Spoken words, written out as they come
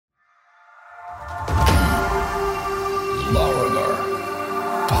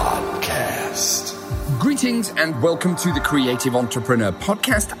Greetings and welcome to the Creative Entrepreneur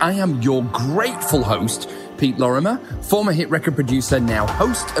Podcast. I am your grateful host, Pete Lorimer, former hit record producer, now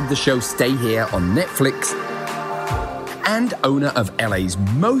host of the show Stay Here on Netflix, and owner of LA's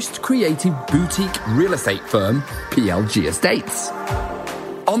most creative boutique real estate firm, PLG Estates.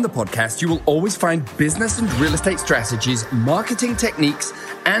 On the podcast, you will always find business and real estate strategies, marketing techniques,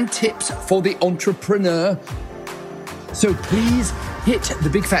 and tips for the entrepreneur. So please hit the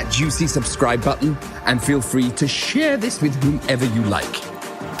big fat juicy subscribe button and feel free to share this with whomever you like.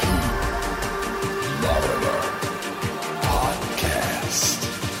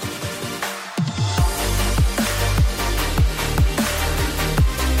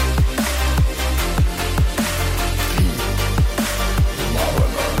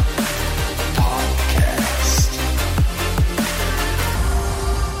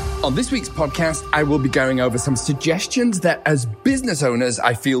 On this week's podcast, I will be going over some suggestions that as business owners,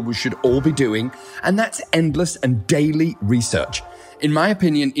 I feel we should all be doing, and that's endless and daily research. In my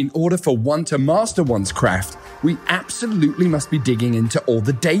opinion, in order for one to master one's craft, we absolutely must be digging into all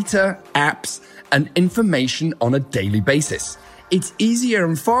the data, apps, and information on a daily basis. It's easier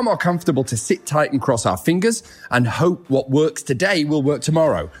and far more comfortable to sit tight and cross our fingers and hope what works today will work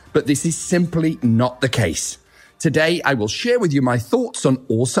tomorrow, but this is simply not the case. Today, I will share with you my thoughts on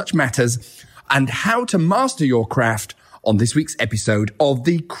all such matters and how to master your craft on this week's episode of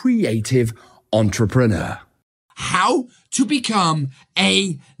The Creative Entrepreneur. How to become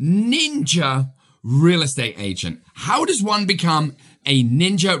a ninja real estate agent. How does one become a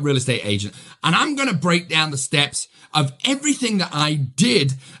ninja real estate agent? And I'm going to break down the steps of everything that I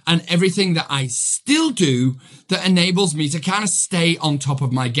did and everything that I still do that enables me to kind of stay on top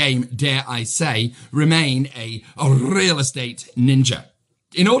of my game, dare I say, remain a real estate ninja.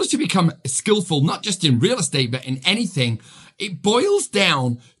 In order to become skillful, not just in real estate, but in anything, it boils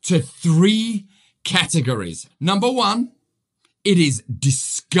down to three categories. Number one, it is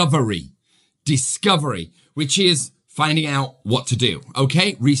discovery. Discovery, which is finding out what to do.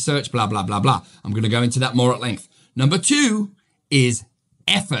 Okay, research, blah, blah, blah, blah. I'm going to go into that more at length. Number two is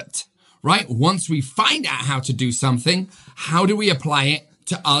effort, right? Once we find out how to do something, how do we apply it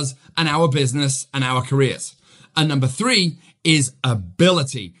to us and our business and our careers? And number three is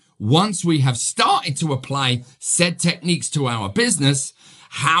ability. Once we have started to apply said techniques to our business,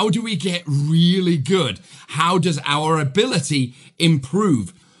 how do we get really good? How does our ability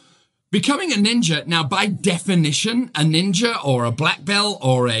improve? Becoming a ninja, now by definition, a ninja or a black belt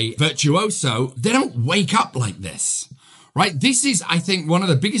or a virtuoso, they don't wake up like this, right? This is, I think, one of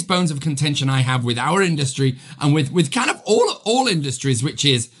the biggest bones of contention I have with our industry and with kind of all industries, which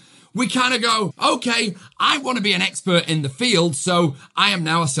is we kind of go, okay, I want to be an expert in the field, so I am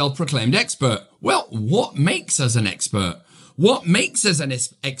now a self-proclaimed expert. Well, what makes us an expert? What makes us an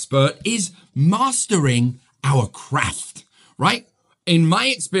expert is mastering our craft, right? In my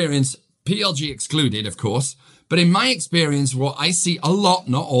experience, PLG excluded, of course, but in my experience, what I see a lot,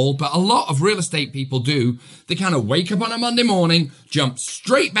 not all, but a lot of real estate people do, they kind of wake up on a Monday morning, jump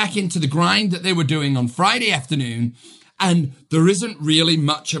straight back into the grind that they were doing on Friday afternoon, and there isn't really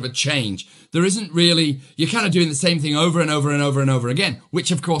much of a change. There isn't really, you're kind of doing the same thing over and over and over and over again,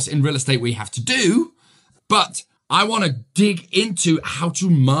 which of course in real estate we have to do, but I want to dig into how to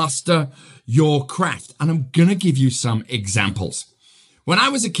master your craft, and I'm going to give you some examples. When I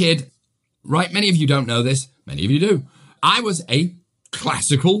was a kid, right, many of you don't know this, many of you do, I was a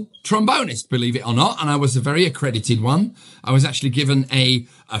classical trombonist, believe it or not, and I was a very accredited one. I was actually given a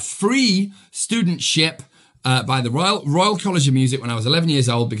free studentship by the Royal College of Music when I was 11 years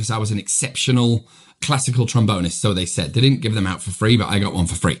old because I was an exceptional classical trombonist, so they said. They didn't give them out for free, but I got one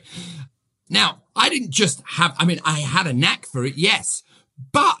for free. Now, I didn't just have, I had a knack for it, yes,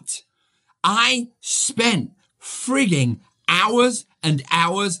 but I spent frigging hours and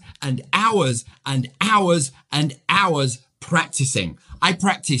hours and hours and hours and hours practicing. I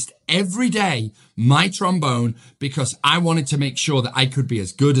practiced every day my trombone because I wanted to make sure that I could be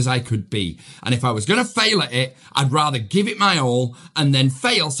as good as I could be. And if I was going to fail at it, I'd rather give it my all and then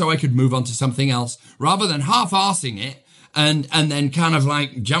fail so I could move on to something else rather than half-arsing it and then kind of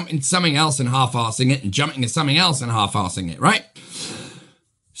like jump into something else and half-arsing it and jumping into something else and half-arsing it, right?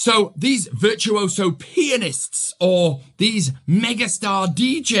 So these virtuoso pianists or these megastar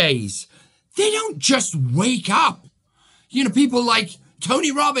DJs, they don't just wake up. You know, people like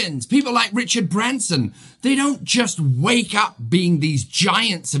Tony Robbins, people like Richard Branson, they don't just wake up being these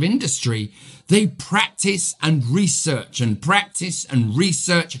giants of industry. They practice and research and practice and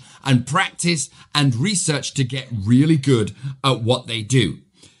research and practice and research to get really good at what they do.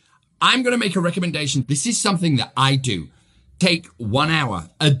 I'm going to make a recommendation. This is something that I do. Take 1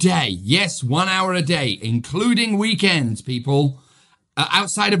 hour a day. Yes, 1 hour a day, including weekends, people.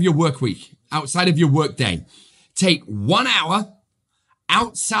 Outside of your work week, outside of your work day. Take 1 hour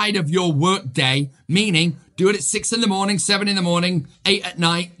outside of your work day, meaning do it at 6 in the morning, 7 in the morning, 8 at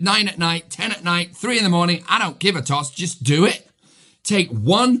night, 9 at night, 10 at night, 3 in the morning. I don't give a toss. Just do it. Take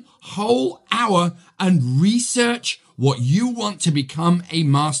 1 whole hour and research what you want to become a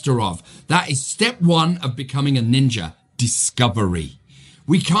master of. That is step 1 of becoming a ninja. Discovery.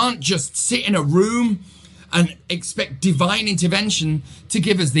 We can't just sit in a room and expect divine intervention to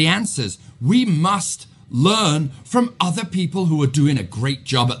give us the answers. We must learn from other people who are doing a great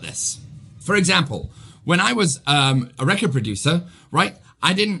job at this. For example, when I was a record producer, right,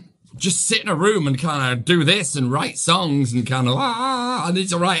 I didn't just sit in a room and kind of do this and write songs and kind of, I need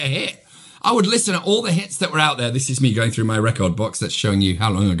to write a hit. I would listen to all the hits that were out there. This is me going through my record box. That's showing you how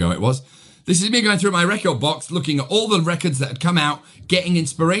long ago it was. This is me going through my record box, looking at all the records that had come out, getting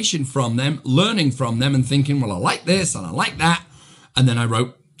inspiration from them, learning from them, and thinking, well, I like this and I like that. And then I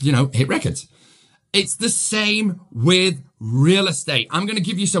wrote, hit records. It's the same with real estate. I'm going to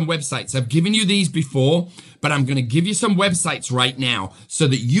give you some websites. I've given you these before, but I'm going to give you some websites right now so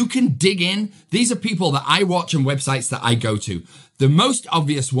that you can dig in. These are people that I watch and websites that I go to. The most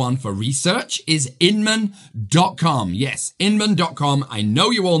obvious one for research is Inman.com. Yes, Inman.com. I know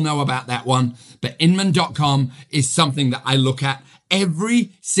you all know about that one, but Inman.com is something that I look at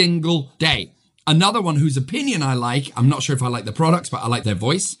every single day. Another one whose opinion I like, I'm not sure if I like the products, but I like their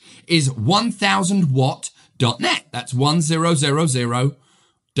voice, is 1000watt.net. That's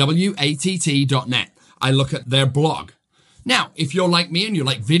 1000watt.net. I look at their blog. Now, if you're like me and you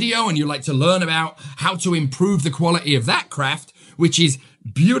like video and you like to learn about how to improve the quality of that craft, which is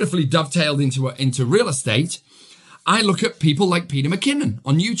beautifully dovetailed into real estate, I look at people like Peter McKinnon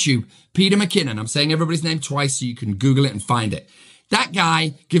on YouTube. Peter McKinnon, I'm saying everybody's name twice so you can Google it and find it. That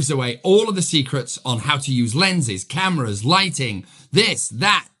guy gives away all of the secrets on how to use lenses, cameras, lighting, this,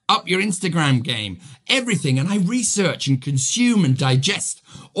 that, up your Instagram game, everything. And I research and consume and digest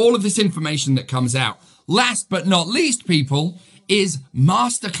all of this information that comes out. Last but not least, people, is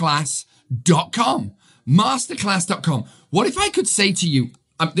masterclass.com. Masterclass.com. What if I could say to you,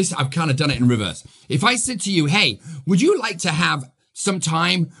 I've kind of done it in reverse. If I said to you, hey, would you like to have some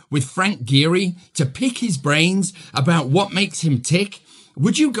time with Frank Gehry to pick his brains about what makes him tick?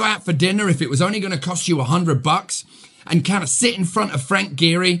 Would you go out for dinner if it was only going to cost you $100 and kind of sit in front of Frank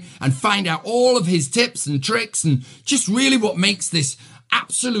Gehry and find out all of his tips and tricks and just really what makes this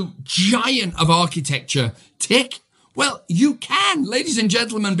absolute giant of architecture tick? Well, you can, ladies and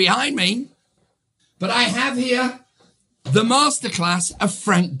gentlemen behind me. But I have here the masterclass of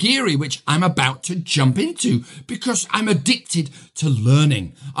Frank Gehry, which I'm about to jump into because I'm addicted to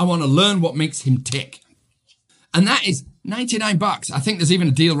learning. I want to learn what makes him tick. And that is $99. I think there's even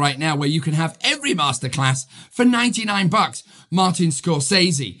a deal right now where you can have every masterclass for $99. Martin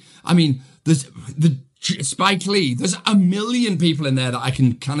Scorsese. I mean, there's the Spike Lee. There's a million people in there that I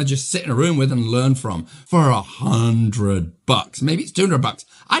can kind of just sit in a room with and learn from for $100. Maybe it's $200.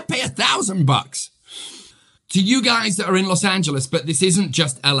 I'd pay $1,000. To you guys that are in Los Angeles, but this isn't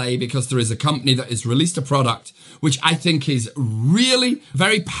just LA because there is a company that has released a product which I think is really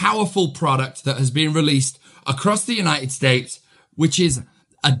very powerful product that has been released across the United States, which is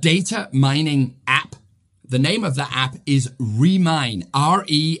a data mining app. The name of that app is Remine,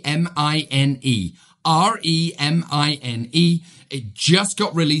 R-E-M-I-N-E. R-E-M-I-N-E. It just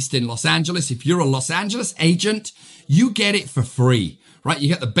got released in Los Angeles. If you're a Los Angeles agent, you get it for free. Right, you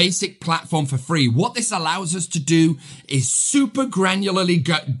get the basic platform for free. What this allows us to do is super granularly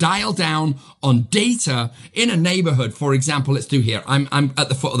dial down on data in a neighborhood. For example, let's do here. I'm at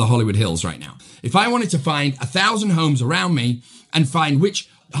the foot of the Hollywood Hills right now. If I wanted to find 1,000 homes around me and find which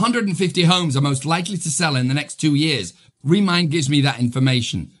 150 homes are most likely to sell in the next 2 years, Remine gives me that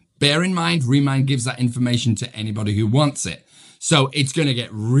information. Bear in mind, Remine gives that information to anybody who wants it. So it's going to get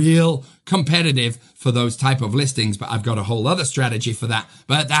real competitive for those type of listings, but I've got a whole other strategy for that.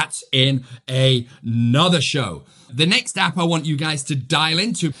 But that's in another show. The next app I want you guys to dial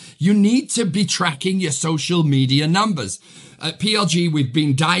into, you need to be tracking your social media numbers. At PLG, we've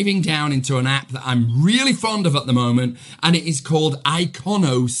been diving down into an app that I'm really fond of at the moment, and it is called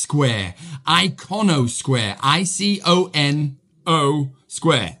Iconosquare. Iconosquare. I-C-O-N-O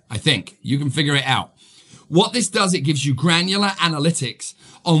Square, I think. You can figure it out. What this does, it gives you granular analytics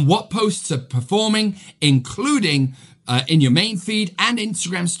on what posts are performing, including in your main feed and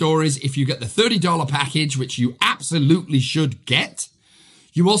Instagram stories. If you get the $30 package, which you absolutely should get,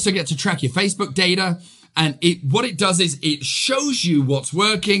 you also get to track your Facebook data And what it does is it shows you what's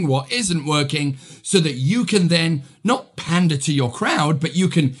working, what isn't working, so that you can then not pander to your crowd, but you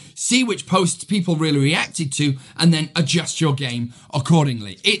can see which posts people really reacted to and then adjust your game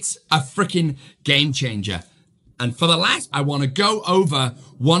accordingly. It's a freaking game changer. And for the last, I want to go over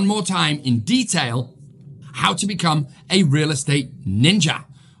one more time in detail how to become a real estate ninja.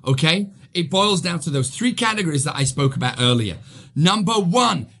 Okay? It boils down to those 3 categories that I spoke about earlier. Number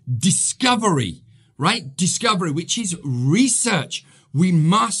 1, discovery, right? Discovery, which is research. We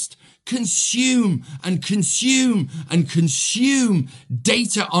must consume and consume and consume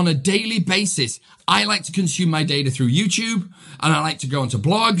data on a daily basis. I like to consume my data through YouTube, and I like to go onto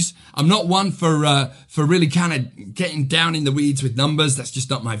blogs. I'm not one for really kind of getting down in the weeds with numbers. That's just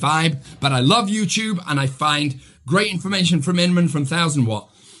not my vibe. But I love YouTube, and I find great information from Inman, from 1000 Watt.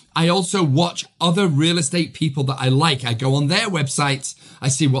 I also watch other real estate people that I like. I go on their websites. I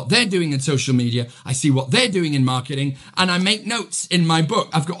see what they're doing in social media. I see what they're doing in marketing, and I make notes in my book.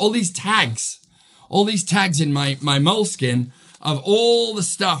 I've got all these tags in my Moleskine of all the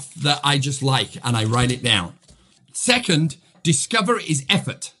stuff that I just like, and I write it down. Second, discovery is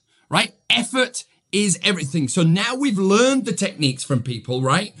effort, right? Effort is everything. So now we've learned the techniques from people,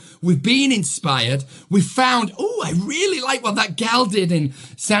 right? We've been inspired. We've found, oh, I really like what that gal did in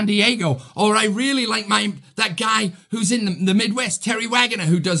San Diego. Or I really like that guy who's in the Midwest, Terry Wagner,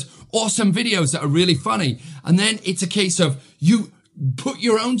 who does awesome videos that are really funny. And then it's a case of you put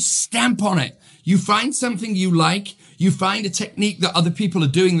your own stamp on it. You find something you like. You find a technique that other people are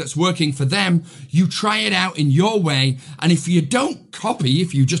doing that's working for them. You try it out in your way. And if you don't copy,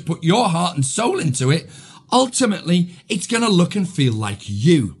 if you just put your heart and soul into it, ultimately, it's going to look and feel like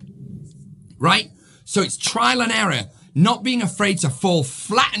you, right? So it's trial and error, not being afraid to fall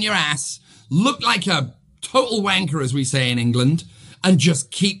flat on your ass, look like a total wanker, as we say in England, and just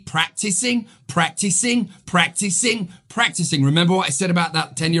keep practicing. Remember what I said about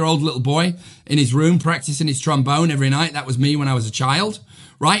that 10-year-old little boy in his room practicing his trombone every night? That was me when I was a child,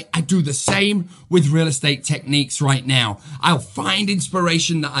 right? I do the same with real estate techniques right now. I'll find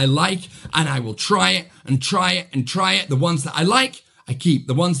inspiration that I like, and I will try it and try it and try it. The ones that I like, I keep.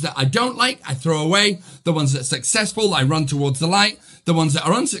 The ones that I don't like, I throw away. The ones that are successful, I run towards the light. The ones that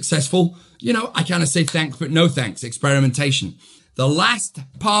are unsuccessful, I kind of say thanks, but no thanks. Experimentation. The last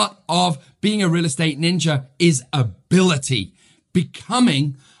part of being a real estate ninja is ability,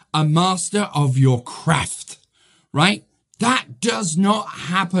 becoming a master of your craft, right? That does not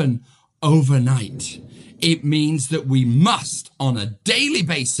happen overnight. It means that we must, on a daily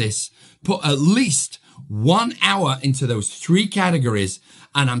basis, put at least 1 hour into those 3 categories.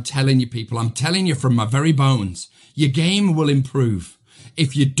 And I'm telling you, people, I'm telling you from my very bones, your game will improve.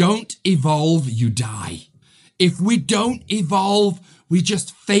 If you don't evolve, you die. If we don't evolve, we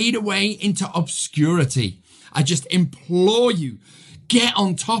just fade away into obscurity. I just implore you, get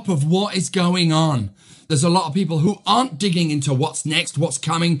on top of what is going on. There's a lot of people who aren't digging into what's next, what's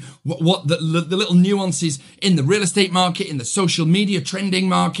coming, what the little nuances in the real estate market, in the social media trending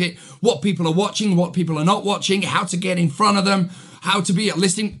market, what people are watching, what people are not watching, how to get in front of them, how to be at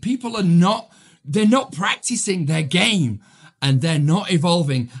listing. People they're not practicing their game. And they're not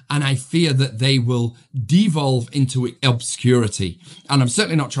evolving, and I fear that they will devolve into obscurity. And I'm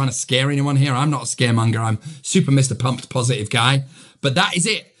certainly not trying to scare anyone here. I'm not a scaremonger. I'm super Mr. Pumped positive guy. But that is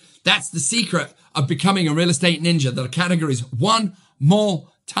it. That's the secret of becoming a real estate ninja. The categories, one more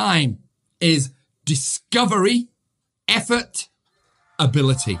time, is discovery, effort,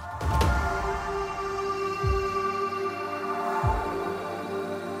 ability.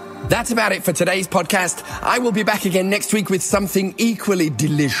 That's about it for today's podcast. I will be back again next week with something equally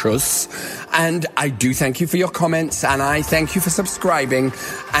delicious. And I do thank you for your comments, and I thank you for subscribing.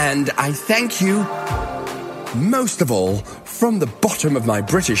 And I thank you, most of all, from the bottom of my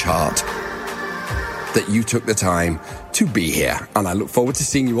British heart, that you took the time to be here. And I look forward to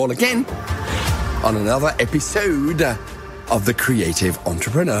seeing you all again on another episode of the Creative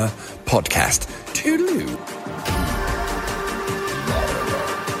Entrepreneur Podcast. Toodaloo.